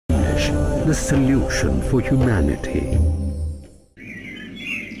the solution for humanity.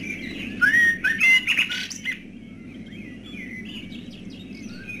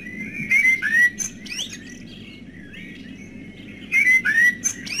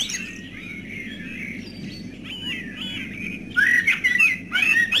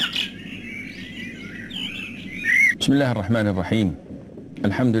 بسم الله الرحمن الرحيم.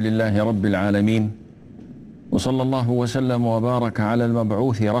 الحمد لله رب العالمين، وصلى الله وسلم وبارك على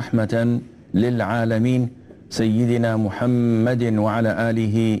المبعوث رحمة للعالمين سيدنا محمد وعلى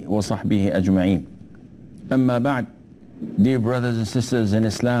آله وصحبه أجمعين. أما بعد, dear brothers and sisters in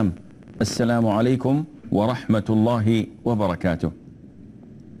Islam, Assalamu alaikum wa rahmatullahi wa barakatuh.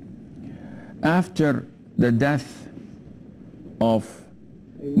 After the death of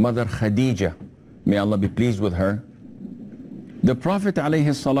Mother Khadija, may Allah be pleased with her, the Prophet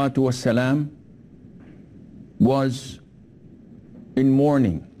ﷺ was in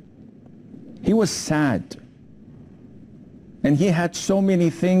mourning. He was sad. And he had so many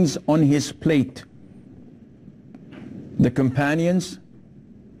things on his plate. The companions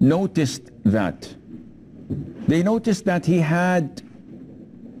noticed that. They noticed that he had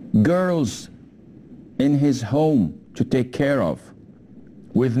girls in his home to take care of,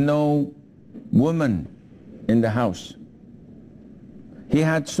 with no woman in the house. He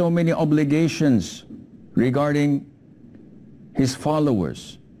had so many obligations regarding his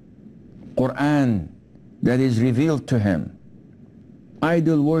followers, Quran that is revealed to him,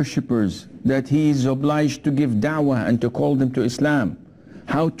 idol worshippers that he is obliged to give da'wah and to call them to Islam,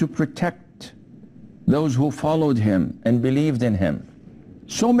 how to protect those who followed him and believed in him.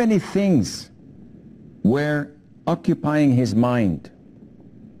 So many things were occupying his mind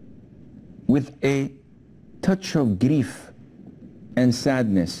with a touch of grief and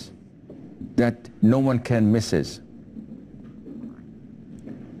sadness that no one can misses.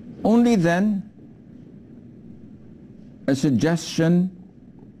 Only then a suggestion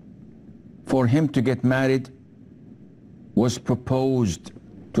for him to get married was proposed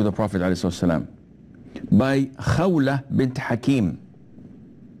to the Prophet ﷺ by Sawda bint Hakeem.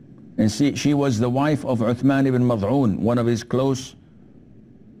 And she was the wife of Uthman ibn Mad'un, one of his close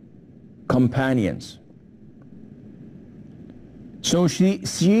companions. So she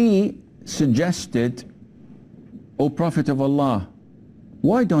suggested, O Prophet of Allah,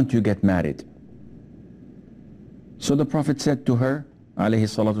 why don't you get married? So the Prophet said to her, alayhi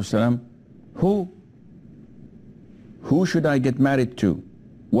salatu wasalam, who should I get married to?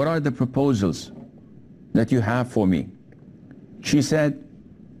 What are the proposals that you have for me? She said,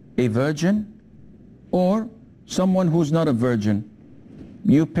 a virgin or someone who's not a virgin.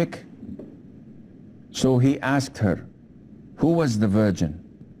 You pick. So he asked her, who was the virgin?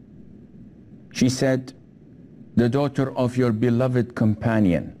 She said, the daughter of your beloved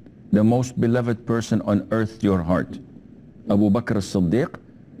companion, the most beloved person on earth, your heart, Abu Bakr as-Siddiq,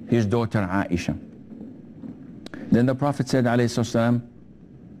 his daughter Aisha. Then the Prophet said, alayhi salam,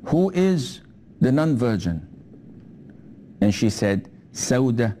 who is the non-virgin? And she said,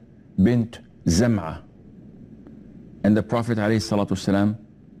 Sawda bint Zamʿa. And the Prophet ﷺ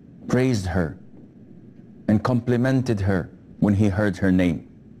praised her and complimented her when he heard her name.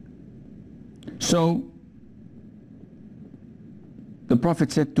 So the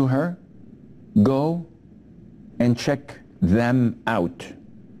Prophet said to her, go and check them out.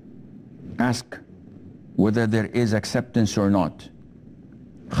 Ask whether there is acceptance or not.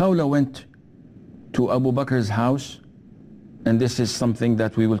 Khawla went to Abu Bakr's house, and this is something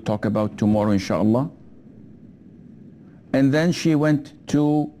that we will talk about tomorrow inshallah. And then she went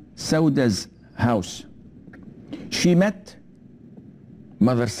to Sawda's house. She met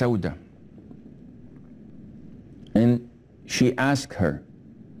Mother Sawda, and she asked her,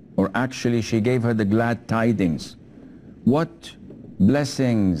 or actually she gave her the glad tidings, what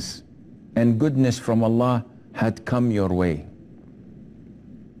blessings and goodness from Allah had come your way.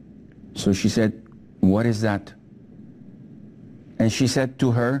 So she said, what is that? And she said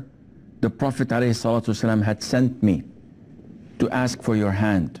to her, the Prophet ﷺ had sent me to ask for your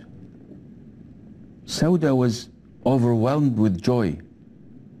hand. Sawda was overwhelmed with joy.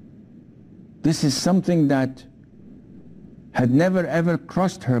 This is something that had never ever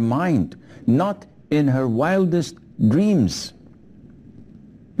crossed her mind, not in her wildest dreams.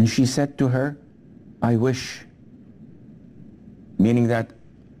 And she said to her, I wish, meaning that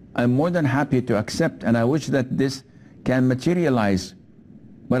I'm more than happy to accept, and I wish that this can materialize,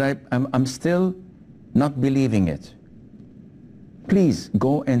 but I'm still not believing it. Please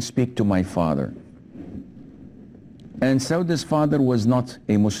go and speak to my father. And Sawda's father was not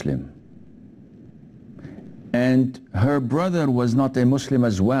a Muslim. And her brother was not a Muslim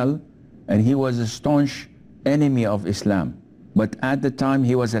as well, and he was a staunch enemy of Islam. But at the time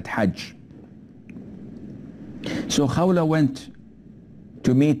he was at Hajj. So Khawla went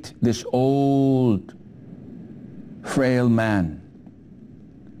to meet this old, frail man.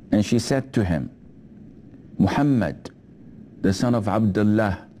 And she said to him, Muhammad, the son of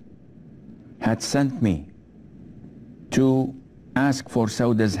Abdullah, had sent me to ask for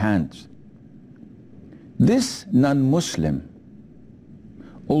Sawda's hand. This non-Muslim,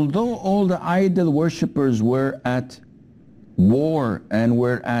 although all the idol worshippers were at war and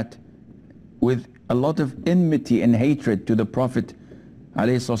were with a lot of enmity and hatred to the Prophet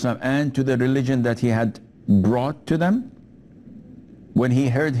ﷺ and to the religion that he had brought to them, when he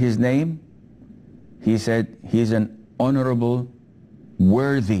heard his name, he said, he's an honorable,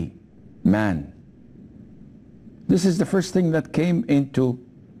 worthy man. This is the first thing that came into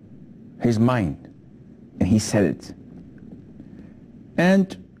his mind, and he said it.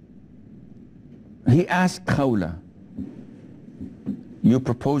 And he asked Khawla, you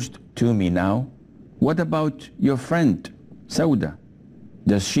proposed to me now, what about your friend Sawda?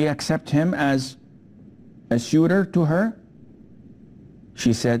 Does she accept him as a suitor to her?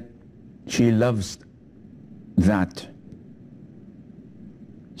 She said she loves that.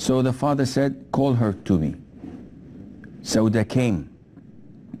 So the father said, call her to me. Sawda came.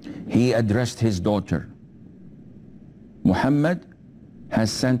 He addressed his daughter. Muhammad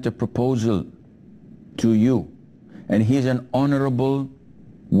has sent a proposal to you, and he's an honorable,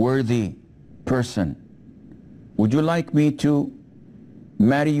 worthy person. Would you like me to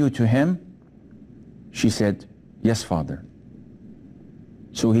marry you to him? She said, yes, father.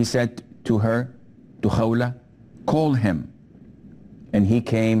 So he said to her, to Khawla, call him. And he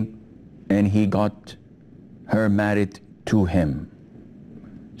came and he got her married to him.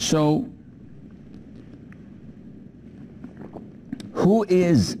 So, who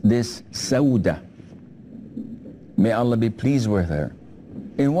is this Sawda? May Allah be pleased with her.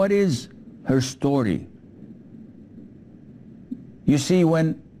 And what is her story? You see,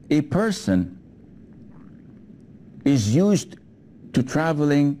 when a person is used to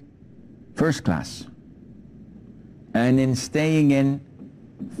traveling first class and in staying in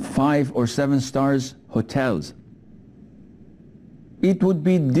 5 or 7 stars hotels, it would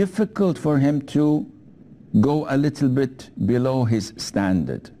be difficult for him to go a little bit below his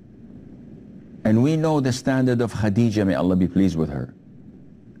standard. And we know the standard of Khadija, may Allah be pleased with her.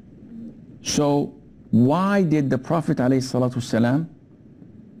 So why did the Prophet ﷺ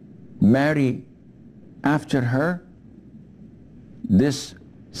marry after her this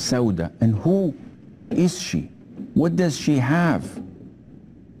Sawda? And who is she? What does she have?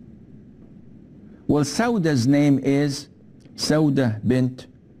 Well, Sawda's name is Sawda bint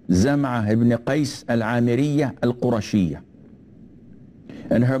Zamʿa ibn Qais al-Amiriyya al-Qurashiyya.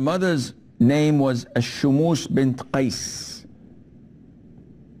 And her mother's name was Ash-Shumus bint Qais.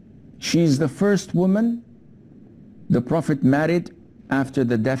 She's the first woman the Prophet married after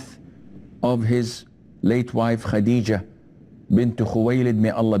the death of his late wife Khadija bint Khuwaylid, may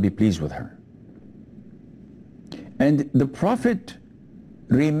Allah be pleased with her. And the Prophet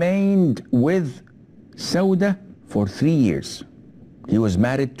remained with Sawda for 3 years. He was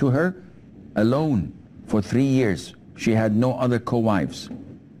married to her alone for 3 years. She had no other co-wives.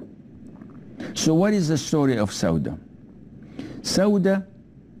 So what is the story of Sawda? Sawda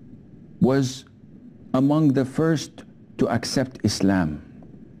was among the first to accept Islam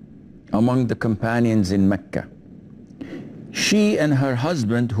among the companions in Mecca. She and her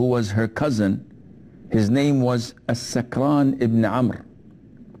husband, who was her cousin, his name was As-Sakran ibn Amr.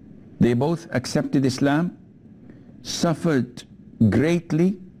 They both accepted Islam, suffered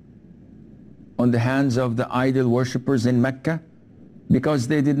greatly on the hands of the idol worshippers in Mecca because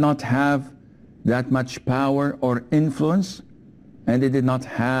they did not have that much power or influence, and they did not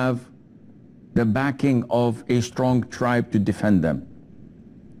have the backing of a strong tribe to defend them.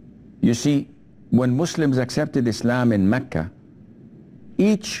 You see, when Muslims accepted Islam in Mecca,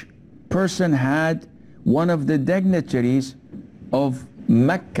 each person had one of the dignitaries of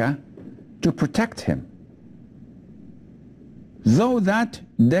Mecca to protect him. Though that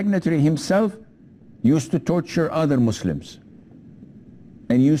dignitary himself used to torture other Muslims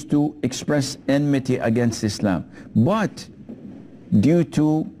and used to express enmity against Islam. But due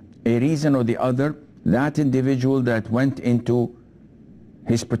to a reason or the other, that individual that went into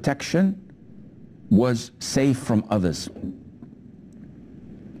his protection was safe from others.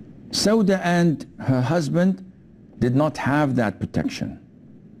 Sawda and her husband did not have that protection.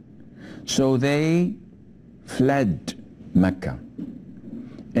 So they fled Mecca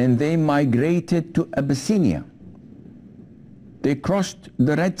and they migrated to Abyssinia. They crossed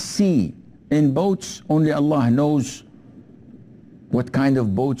the Red Sea in boats. Only Allah knows what kind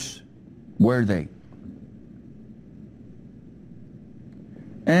of boats were they.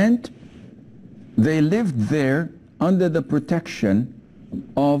 And they lived there under the protection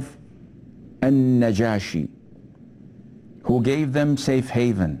of An-Najashi, who gave them safe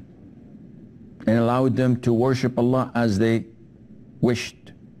haven and allowed them to worship Allah as they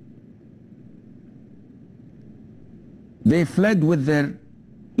wished. They fled with their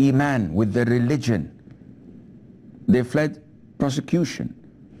iman, with their religion. They fled persecution.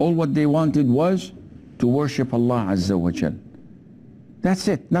 All what they wanted was to worship Allah Azza wa Jal. That's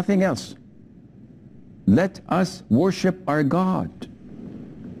it, nothing else. Let us worship our God.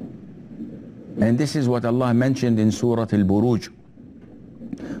 And this is what Allah mentioned in Surah Al-Buruj.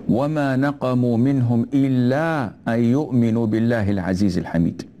 وَمَا نَقَمُوا مِنْهُمْ إِلَّا أَن يُؤْمِنُوا بِاللَّهِ الْعَزِيزِ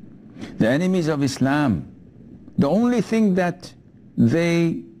الْحَمِيدِ. The enemies of Islam, the only thing that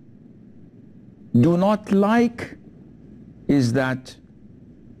they do not like is that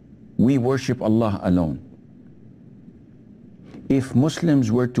we worship Allah alone. If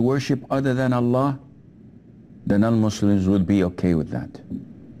Muslims were to worship other than Allah, the non-Muslims would be okay with that.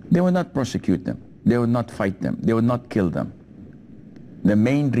 They would not prosecute them. They would not fight them. They would not kill them. The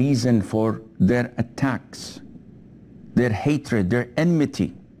main reason for their attacks, their hatred, their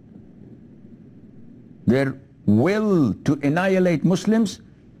enmity, their will to annihilate Muslims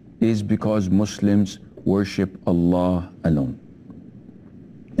is because Muslims worship Allah alone.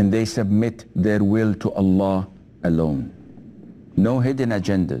 And they submit their will to Allah alone. No hidden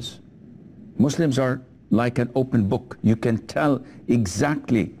agendas. Muslims are like an open book. You can tell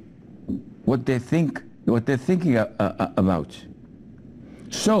exactly what they think, what they're thinking about.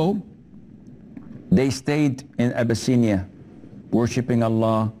 So they stayed in Abyssinia, worshiping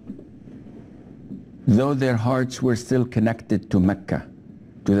Allah, though their hearts were still connected to Mecca,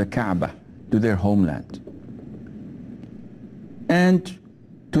 to the Kaaba, to their homeland. And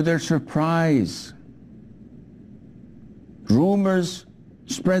to their surprise, rumors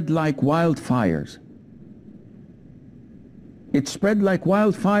spread like wildfires. It spread like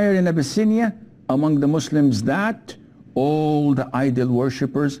wildfire in Abyssinia among the Muslims that all the idol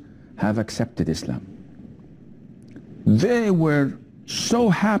worshippers have accepted Islam. They were so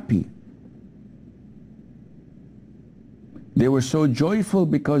happy. They were so joyful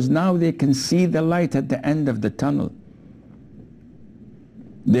because now they can see the light at the end of the tunnel.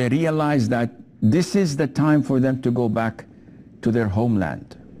 They realized that this is the time for them to go back to their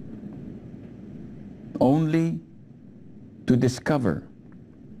homeland, only to discover,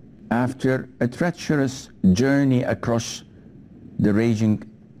 after a treacherous journey across the raging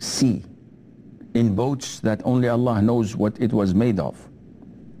sea, in boats that only Allah knows what it was made of,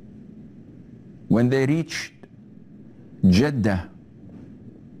 when they reached Jeddah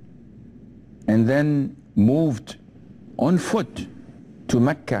and then moved on foot to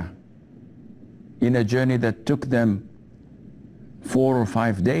Mecca in a journey that took them 4 or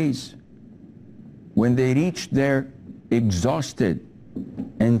 5 days, when they reached there exhausted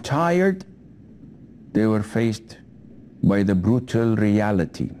and tired, they were faced by the brutal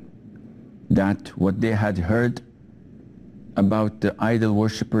reality that what they had heard about the idol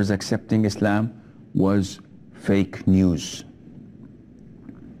worshippers accepting Islam was fake news.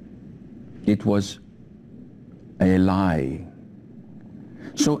 It was a lie.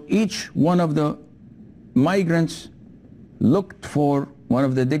 So each one of the migrants looked for one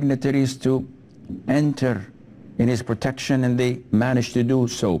of the dignitaries to enter in his protection, and they managed to do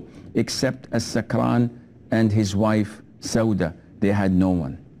so, except As-Sakran and his wife Sawda. They had no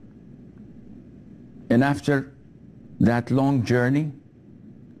one. And after that long journey,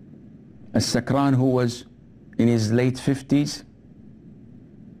 As-Sakran, who was in his late 50s,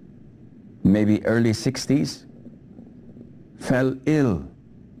 maybe early 60s, fell ill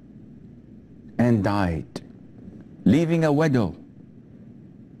and died, leaving a widow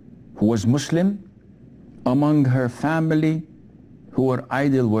who was Muslim among her family who were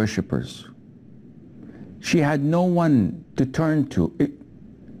idol worshippers. She had no one to turn to.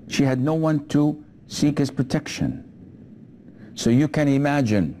 She had no one to seek his protection. So you can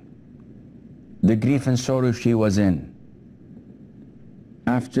imagine the grief and sorrow she was in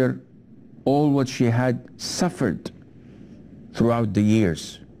after all what she had suffered throughout the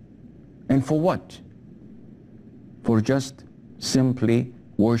years. And for what? For just simply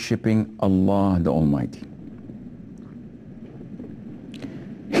worshiping Allah the Almighty.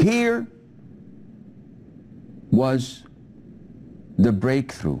 Here was the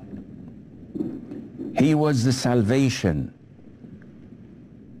breakthrough. He was the salvation.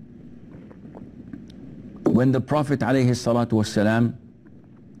 when the Prophet ﷺ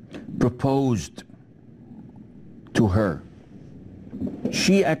proposed to her,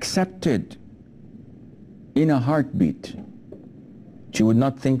 she accepted in a heartbeat. She would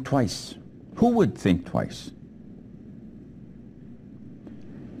not think twice. Who would think twice?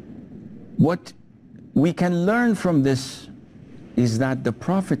 What we can learn from this is that the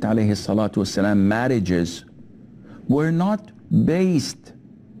Prophet ﷺ marriages were not based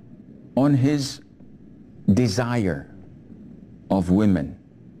on his desire of women,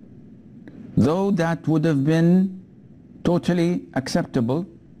 though that would have been totally acceptable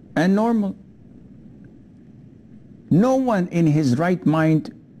and normal. No one in his right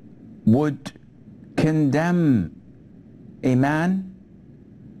mind would condemn a man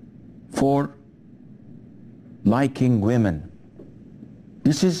for liking women.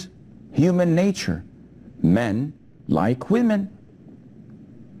 This is human nature. Men like women.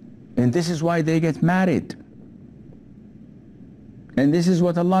 And this is why they get married. And this is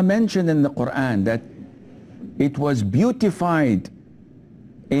what Allah mentioned in the Quran, that it was beautified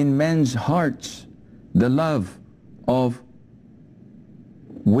in men's hearts, the love of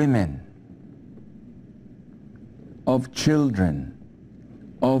women, of children,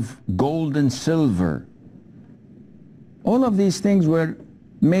 of gold and silver. All of these things were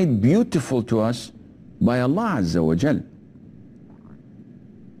made beautiful to us by Allah Azza wa Jal.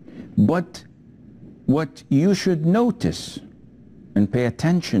 But what you should notice and pay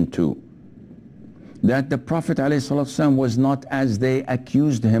attention to, that the Prophet ﷺ was not, as they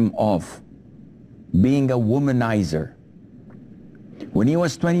accused him of, being a womanizer. When he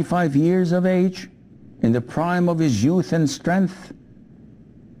was 25 years of age, in the prime of his youth and strength,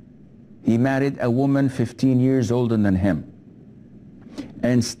 he married a woman 15 years older than him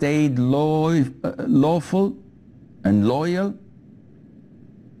and stayed lawful and loyal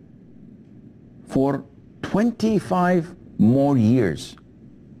for 25 more years,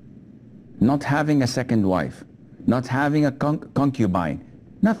 not having a second wife, not having a concubine,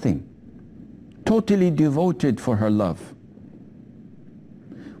 nothing. Totally devoted for her love.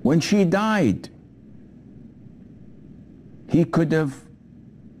 When she died, he could have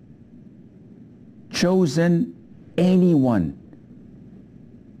chosen anyone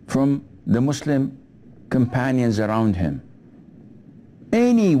from the Muslim companions around him.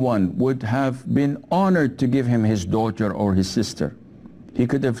 Anyone would have been honored to give him his daughter or his sister. He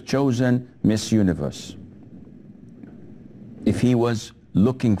could have chosen Miss Universe if he was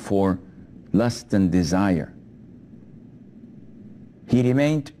looking for lust and desire. He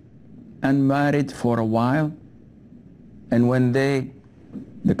remained unmarried for a while, and when the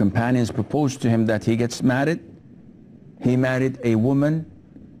companions proposed to him that he gets married, he married a woman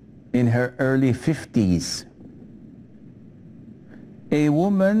in her early 50s. A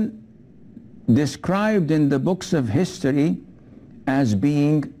woman described in the books of history as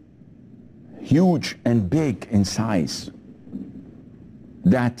being huge and big in size,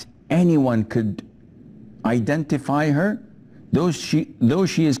 that anyone could identify her, though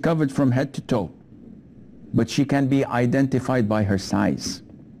she is covered from head to toe, but she can be identified by her size.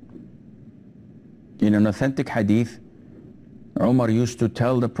 In an authentic hadith, Umar used to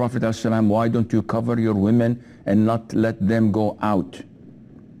tell the Prophet ﷺ, why don't you cover your women and not let them go out?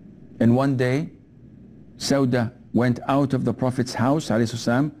 And one day, Sawda went out of the Prophet's house,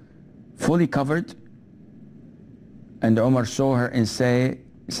 ﷺ, fully covered, and Umar saw her and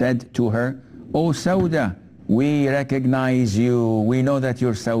said to her, "Oh Sawda, we recognize you, we know that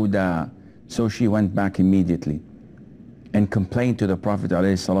you're Sawda." So she went back immediately and complained to the Prophet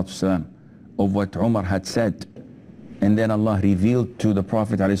ﷺ of what Umar had said. And then Allah revealed to the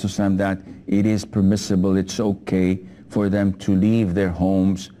Prophet ﷺ that it is permissible, it's okay for them to leave their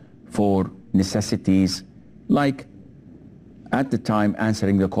homes for necessities, like at the time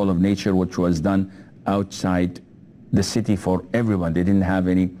answering the call of nature, which was done outside the city for everyone. They didn't have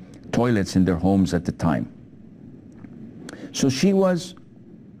any toilets in their homes at the time. So she was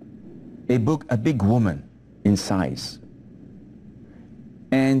a big woman in size.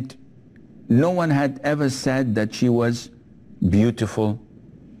 And no one had ever said that she was beautiful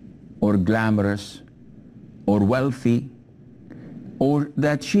or glamorous or wealthy, or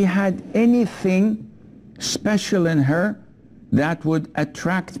that she had anything special in her that would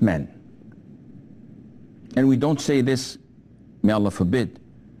attract men. And we don't say this, may Allah forbid,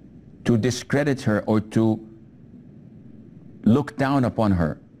 to discredit her or to look down upon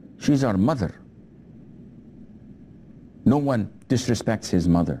her. She's our mother. No one disrespects his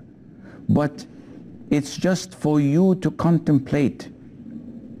mother. But it's just for you to contemplate.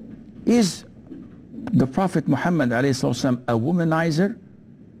 Is the Prophet Muhammad ﷺ a womanizer?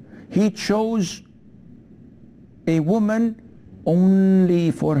 He chose a woman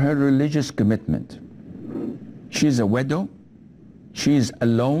only for her religious commitment. She's a widow, she's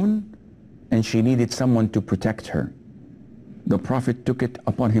alone, and she needed someone to protect her. The Prophet took it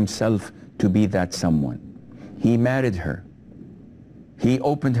upon himself to be that someone. He married her. He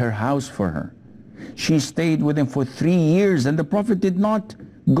opened her house for her. She stayed with him for 3 years, and the Prophet did not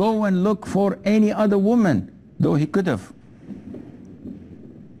go and look for any other woman, though he could have.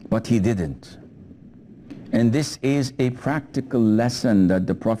 But he didn't. And this is a practical lesson that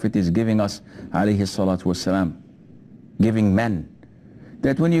the Prophet is giving us, alayhi salatu wasalam, giving men,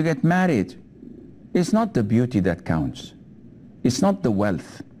 that when you get married, it's not the beauty that counts. It's not the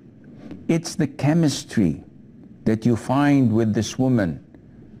wealth. It's the chemistry that you find with this woman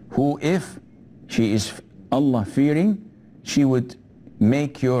who, if she is Allah-fearing, she would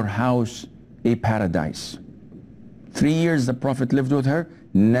make your house a paradise. 3 years the Prophet lived with her,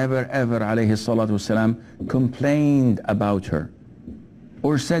 never ever alayhi salatu wasalam complained about her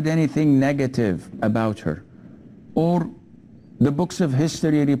or said anything negative about her, or the books of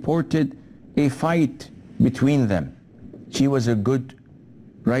history reported a fight between them. She was a good,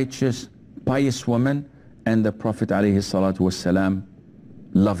 righteous, pious woman, and the Prophet alayhi salatu wasalam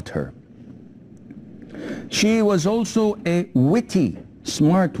loved her. She was also a witty,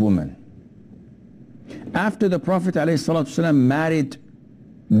 smart woman. After the Prophet ﷺ married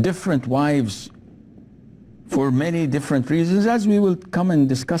different wives for many different reasons, as we will come and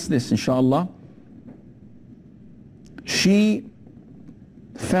discuss this inshallah, she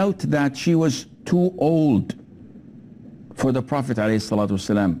felt that she was too old for the Prophet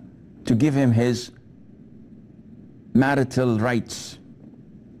ﷺ to give him his marital rights.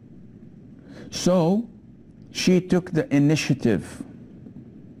 So she took the initiative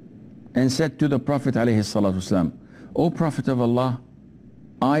and said to the Prophet ﷺ, "O Prophet of Allah,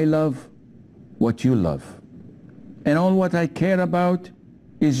 I love what you love, and all what I care about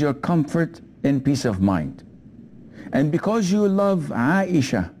is your comfort and peace of mind. And because you love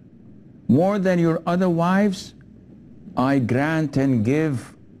Aisha more than your other wives, I grant and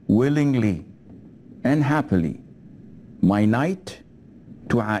give willingly and happily my night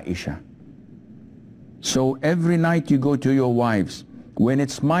to Aisha. So every night you go to your wives. When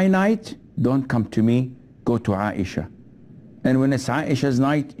it's my night, don't come to me, go to Aisha. And when it's Aisha's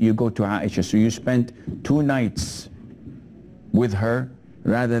night, you go to Aisha." So you spend 2 nights with her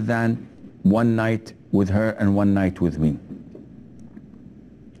rather than 1 night with her and 1 night with me.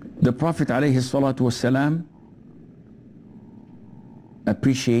 The Prophet ﷺ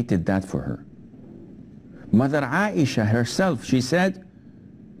appreciated that for her. Mother Aisha herself, she said,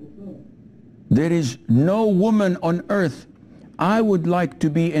 "There is no woman on earth I would like to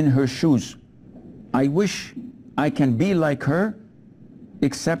be in her shoes. I wish I can be like her,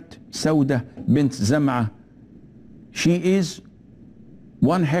 except Sawda bint Zamʿa. She is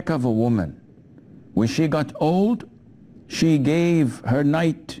one heck of a woman. When she got old, she gave her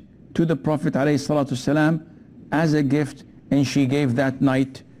night to the Prophet ﷺ as a gift, and she gave that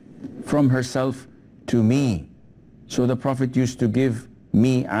night from herself to me. So the Prophet used to give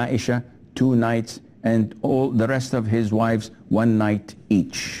me, Aisha, 2 nights, and all the rest of his wives 1 night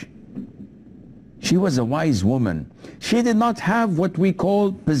each." She was a wise woman. She did not have what we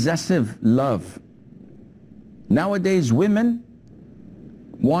call possessive love. Nowadays women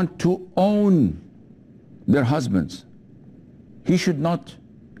want to own their husbands. He should not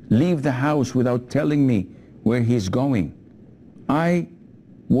leave the house without telling me where he's going. I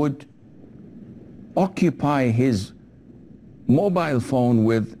would occupy his mobile phone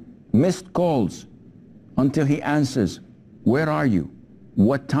with missed calls until he answers, "Where are you?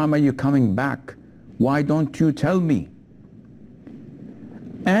 What time are you coming back? Why don't you tell me?"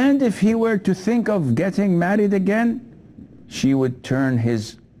 And if he were to think of getting married again, she would turn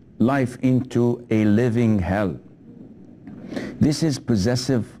his life into a living hell. This is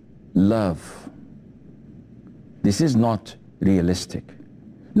possessive love. This is not realistic.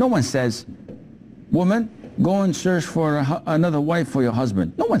 No one says, "Woman, go and search for another wife for your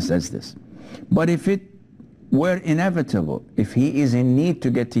husband." No one says this. But if it were inevitable, if he is in need to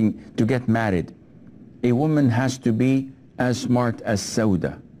get married, a woman has to be as smart as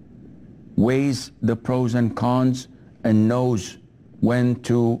Sawda, weighs the pros and cons, and knows when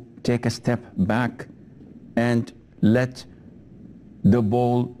to take a step back and let the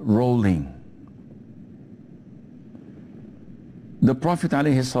ball rolling. The Prophet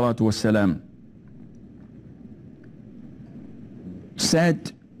ﷺ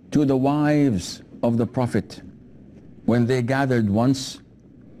said to the wives of the Prophet when they gathered once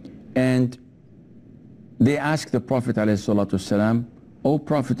and they asked the Prophet ﷺ, "O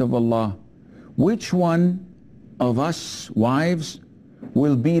Prophet of Allah, which one of us, wives,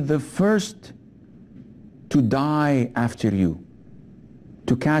 will be the first to die after you,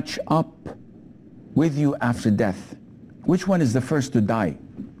 to catch up with you after death. Which one is the first to die?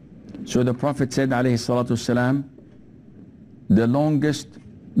 So the Prophet said, alayhi salatu wasalam, the longest,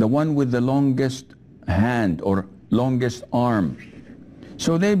 the one with the longest hand or longest arm.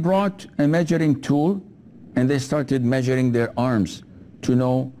 So they brought a measuring tool and they started measuring their arms to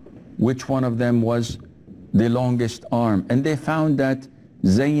know which one of them was the longest arm. And they found that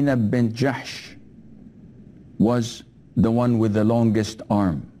Zaynab bint Jahsh was the one with the longest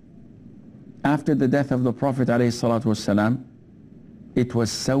arm. After the death of the Prophet ﷺ, it was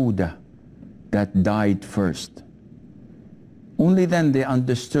Sawda that died first. Only then they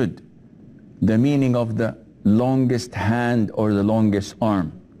understood the meaning of the longest hand or the longest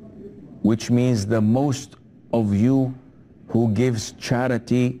arm, which means the most of you who gives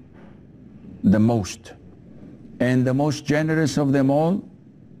charity the most. And the most generous of them all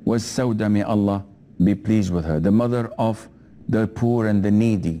was Sawda, may Allah be pleased with her, the mother of the poor and the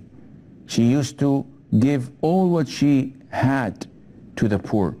needy. She used to give all what she had to the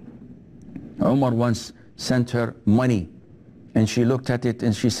poor. Umar once sent her money and she looked at it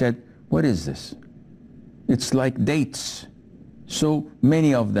and she said, what is this? It's like dates, so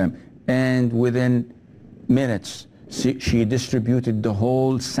many of them. And within minutes, she distributed the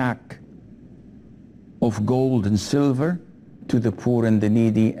whole sack of gold and silver to the poor and the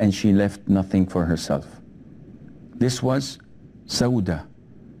needy, and she left nothing for herself. This was Sawda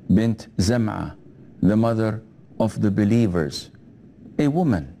bint Zamʿa, the mother of the believers, a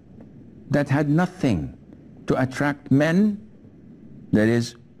woman that had nothing to attract men, that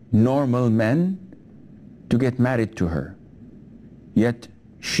is, normal men, to get married to her. Yet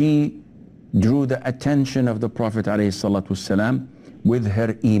she drew the attention of the Prophet ﷺ with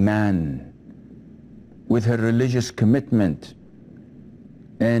her iman, with her religious commitment.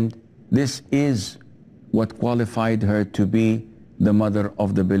 And this is what qualified her to be the mother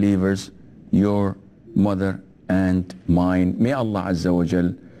of the believers, your mother and mine. May Allah Azza wa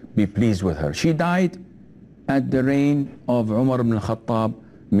Jal be pleased with her. She died at the reign of Umar ibn al-Khattab.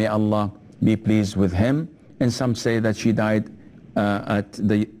 May Allah be pleased with him. And some say that she died at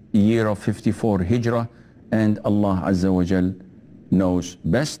the year of 54 Hijrah, and Allah Azza wa Jal knows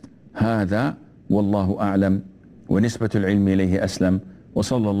best. هذا والله أعلم ونسبة العلم إليه أسلم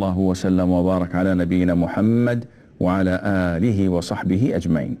وصلى الله وسلم وبارك على نبينا محمد وعلى آله وصحبه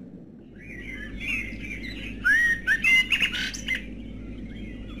أجمعين.